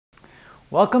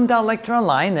Welcome to our lecture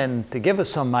online, and to give us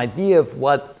some idea of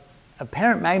what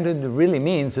apparent magnitude really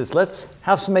means is let's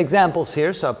have some examples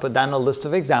here. So I put down a list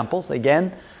of examples.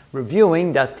 Again,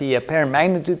 reviewing that the apparent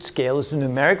magnitude scale is a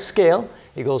numeric scale.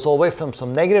 It goes all the way from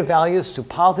some negative values to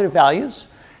positive values.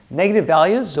 Negative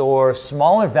values or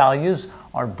smaller values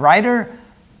are brighter,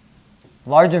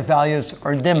 larger values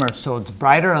are dimmer. So it's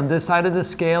brighter on this side of the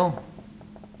scale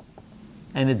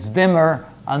and it's dimmer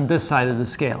on this side of the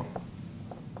scale.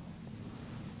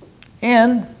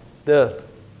 And the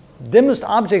dimmest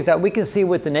object that we can see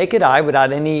with the naked eye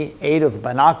without any aid of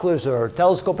binoculars or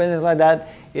telescope or anything like that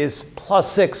is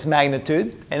 +6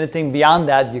 magnitude. Anything beyond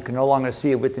that, you can no longer see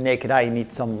it with the naked eye. You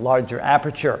need some larger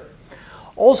aperture.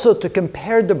 Also, to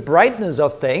compare the brightness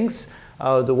of things,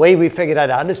 the way we figure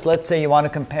that out is, let's say you want to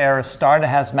compare a star that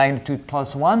has magnitude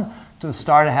 +1 to a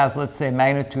star that has, let's say,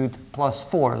 magnitude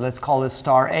 +4. Let's call this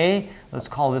star A. Let's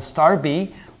call this star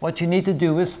B. What you need to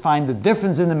do is find the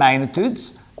difference in the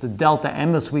magnitudes, the delta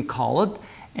M as we call it,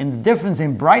 and the difference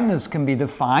in brightness can be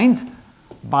defined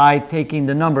by taking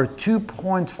the number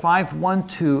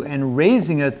 2.512 and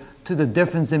raising it to the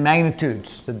difference in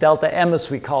magnitudes, the delta M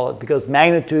as we call it, because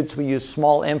magnitudes we use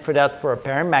small m for that for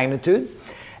apparent magnitude.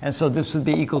 And so this would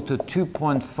be equal to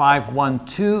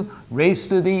 2.512 raised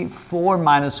to the 4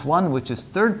 minus 1, which is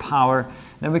third power.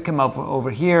 Then we come up over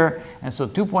here, and so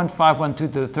 2.512 to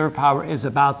the third power is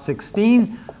about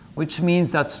 16, which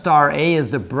means that star A is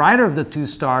the brighter of the two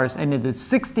stars, and it is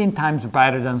 16 times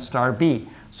brighter than star B.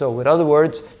 So with other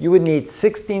words, you would need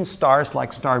 16 stars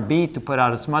like star B to put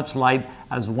out as much light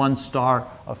as one star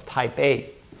of type A.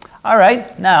 All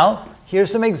right, now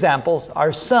here's some examples.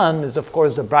 Our sun is, of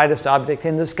course, the brightest object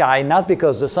in the sky, not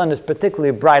because the sun is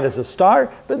particularly bright as a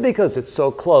star, but because it's so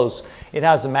close. It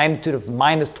has a magnitude of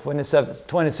minus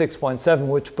 26.7,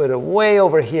 which put it way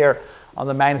over here on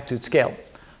the magnitude scale.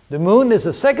 The moon is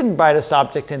the second brightest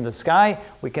object in the sky.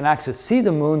 We can actually see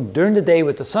the moon during the day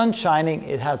with the sun shining.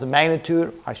 It has a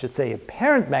magnitude, I should say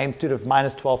apparent magnitude of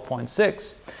minus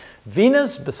 12.6.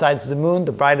 Venus, besides the moon,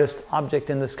 the brightest object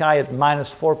in the sky at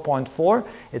minus 4.4.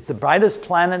 It's the brightest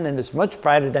planet and it's much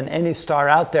brighter than any star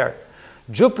out there.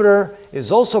 Jupiter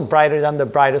is also brighter than the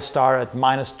brightest star at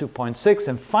minus 2.6.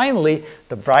 And finally,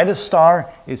 the brightest star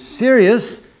is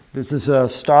Sirius. This is a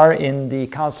star in the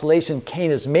constellation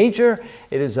Canis Major.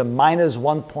 It is a minus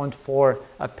 1.4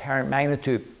 apparent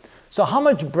magnitude. So how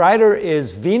much brighter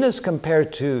is Venus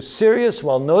compared to Sirius?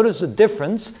 Well, notice the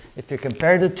difference. If you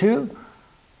compare the two,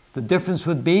 the difference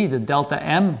would be, the delta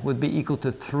M would be equal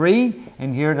to 3.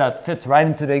 And here that fits right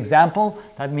into the example.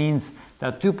 That means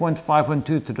that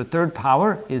 2.512 to the third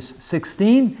power is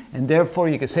 16. And therefore,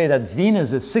 you could say that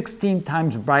Venus is 16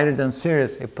 times brighter than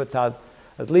Sirius. It puts out,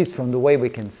 at least from the way we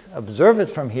can observe it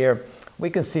from here, we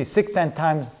can see 16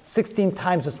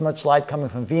 times as much light coming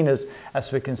from Venus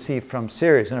as we can see from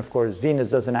Sirius. And of course, Venus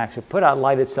doesn't actually put out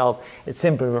light itself. It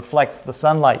simply reflects the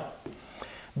sunlight.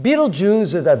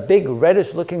 Beetlejuice is a big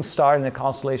reddish looking star in the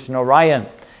constellation Orion,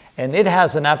 and it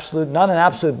has an absolute, not an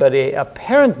absolute, but an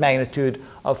apparent magnitude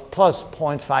of plus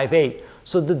 0.58.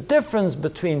 So the difference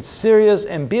between Sirius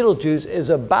and Beetlejuice is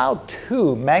about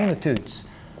 2 magnitudes.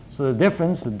 So the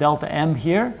difference, the delta M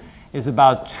here, is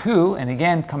about 2, and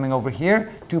again, coming over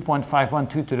here,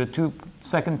 2.512 to the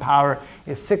second power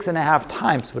is 6.5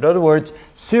 times. In other words,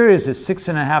 Sirius is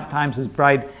 6.5 times as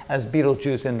bright as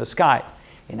Beetlejuice in the sky.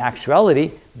 In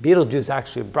actuality, Beetlejuice is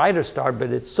actually a brighter star,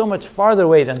 but it's so much farther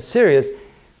away than Sirius.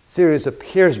 Sirius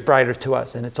appears brighter to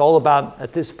us, and it's all about,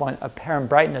 at this point, apparent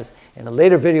brightness. In a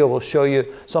later video, we'll show you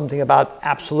something about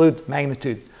absolute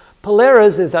magnitude.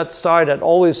 Polaris is that star that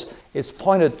always is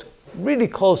pointed really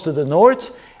close to the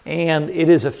north, and it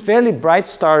is a fairly bright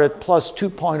star at plus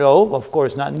 2.0. Of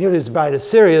course, not nearly as bright as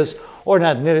Sirius, or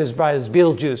not nearly as bright as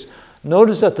Beetlejuice.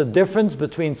 Notice that the difference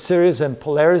between Sirius and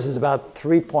Polaris is about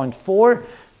 3.4.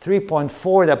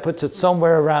 3.4, that puts it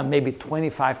somewhere around maybe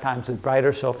 25 times as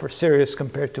brighter, so for Sirius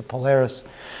compared to Polaris.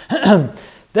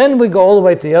 Then we go all the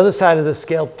way to the other side of the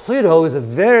scale. Pluto is a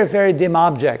very, very dim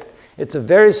object. It's a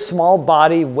very small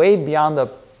body, way beyond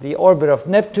the orbit of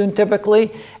Neptune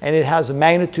typically, and it has a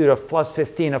magnitude of plus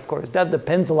 15, of course. That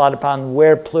depends a lot upon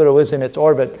where Pluto is in its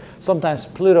orbit. Sometimes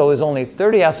Pluto is only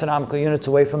 30 astronomical units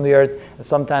away from the Earth, and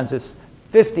sometimes it's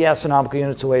 50 astronomical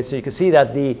units away. So you can see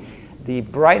that the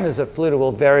brightness of Pluto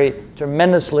will vary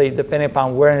tremendously depending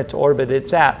upon where in its orbit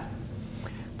it's at.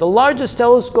 The largest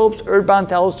telescopes, Earth-bound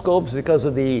telescopes, because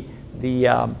of the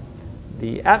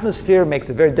atmosphere makes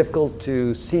it very difficult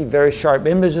to see very sharp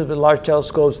images with large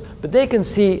telescopes, but they can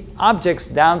see objects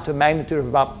down to a magnitude of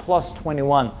about plus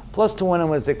 21. Plus 21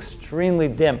 was extremely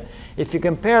dim. If you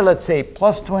compare, let's say,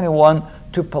 plus 21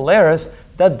 to Polaris,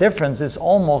 that difference is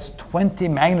almost 20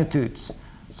 magnitudes.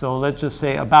 So let's just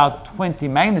say about 20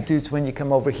 magnitudes when you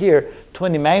come over here.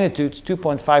 20 magnitudes,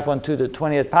 2.512 to the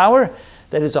 20th power.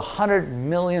 That is 100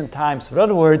 million times. In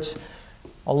other words,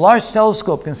 a large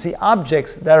telescope can see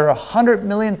objects that are 100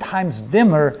 million times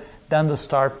dimmer than the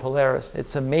star Polaris.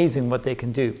 It's amazing what they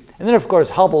can do. And then, of course,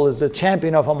 Hubble is the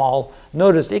champion of them all.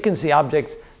 Notice it can see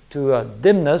objects to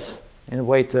dimness, in a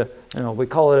way to, we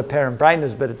call it apparent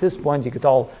brightness, but at this point you could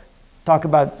all talk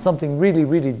about something really,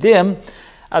 really dim.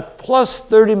 At plus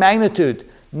 30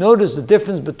 magnitude, notice the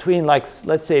difference between, like,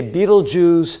 let's say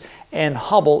Beetlejuice and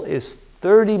Hubble is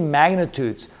 30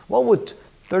 magnitudes. What would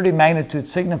 30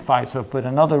 magnitudes signify? So put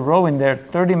another row in there,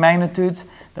 30 magnitudes,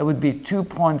 that would be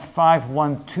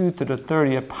 2.512 to the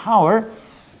 30th power.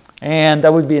 And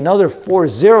that would be another 4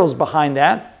 zeros behind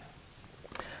that.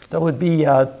 So that would be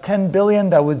 10 billion,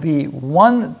 that would be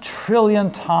 1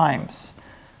 trillion times.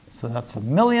 So that's a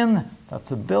million,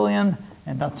 that's a billion,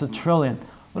 and that's a trillion.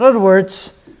 In other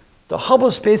words, the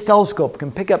Hubble Space Telescope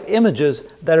can pick up images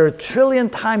that are 1 trillion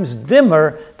times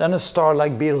dimmer than a star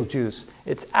like Betelgeuse.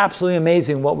 It's absolutely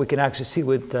amazing what we can actually see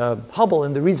with Hubble,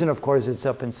 and the reason, of course, it's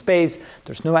up in space.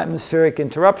 There's no atmospheric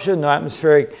interruption, no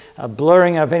atmospheric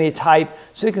blurring of any type,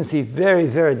 so you can see very,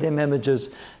 very dim images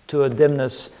to a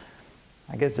dimness,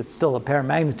 I guess it's still apparent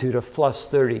magnitude of plus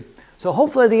 30. So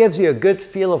hopefully that gives you a good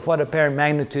feel of what apparent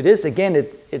magnitude is. Again,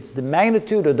 it's the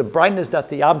magnitude or the brightness that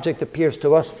the object appears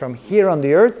to us from here on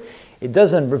the Earth. It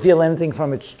doesn't reveal anything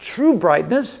from its true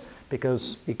brightness,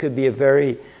 because it could be a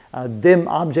very dim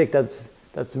object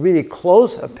that's really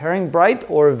close, appearing bright,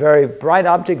 or a very bright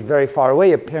object very far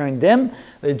away, appearing dim.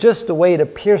 It's just the way it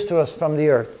appears to us from the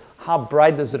Earth. How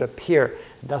bright does it appear?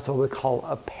 That's what we call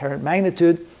apparent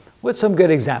magnitude, with some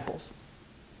good examples.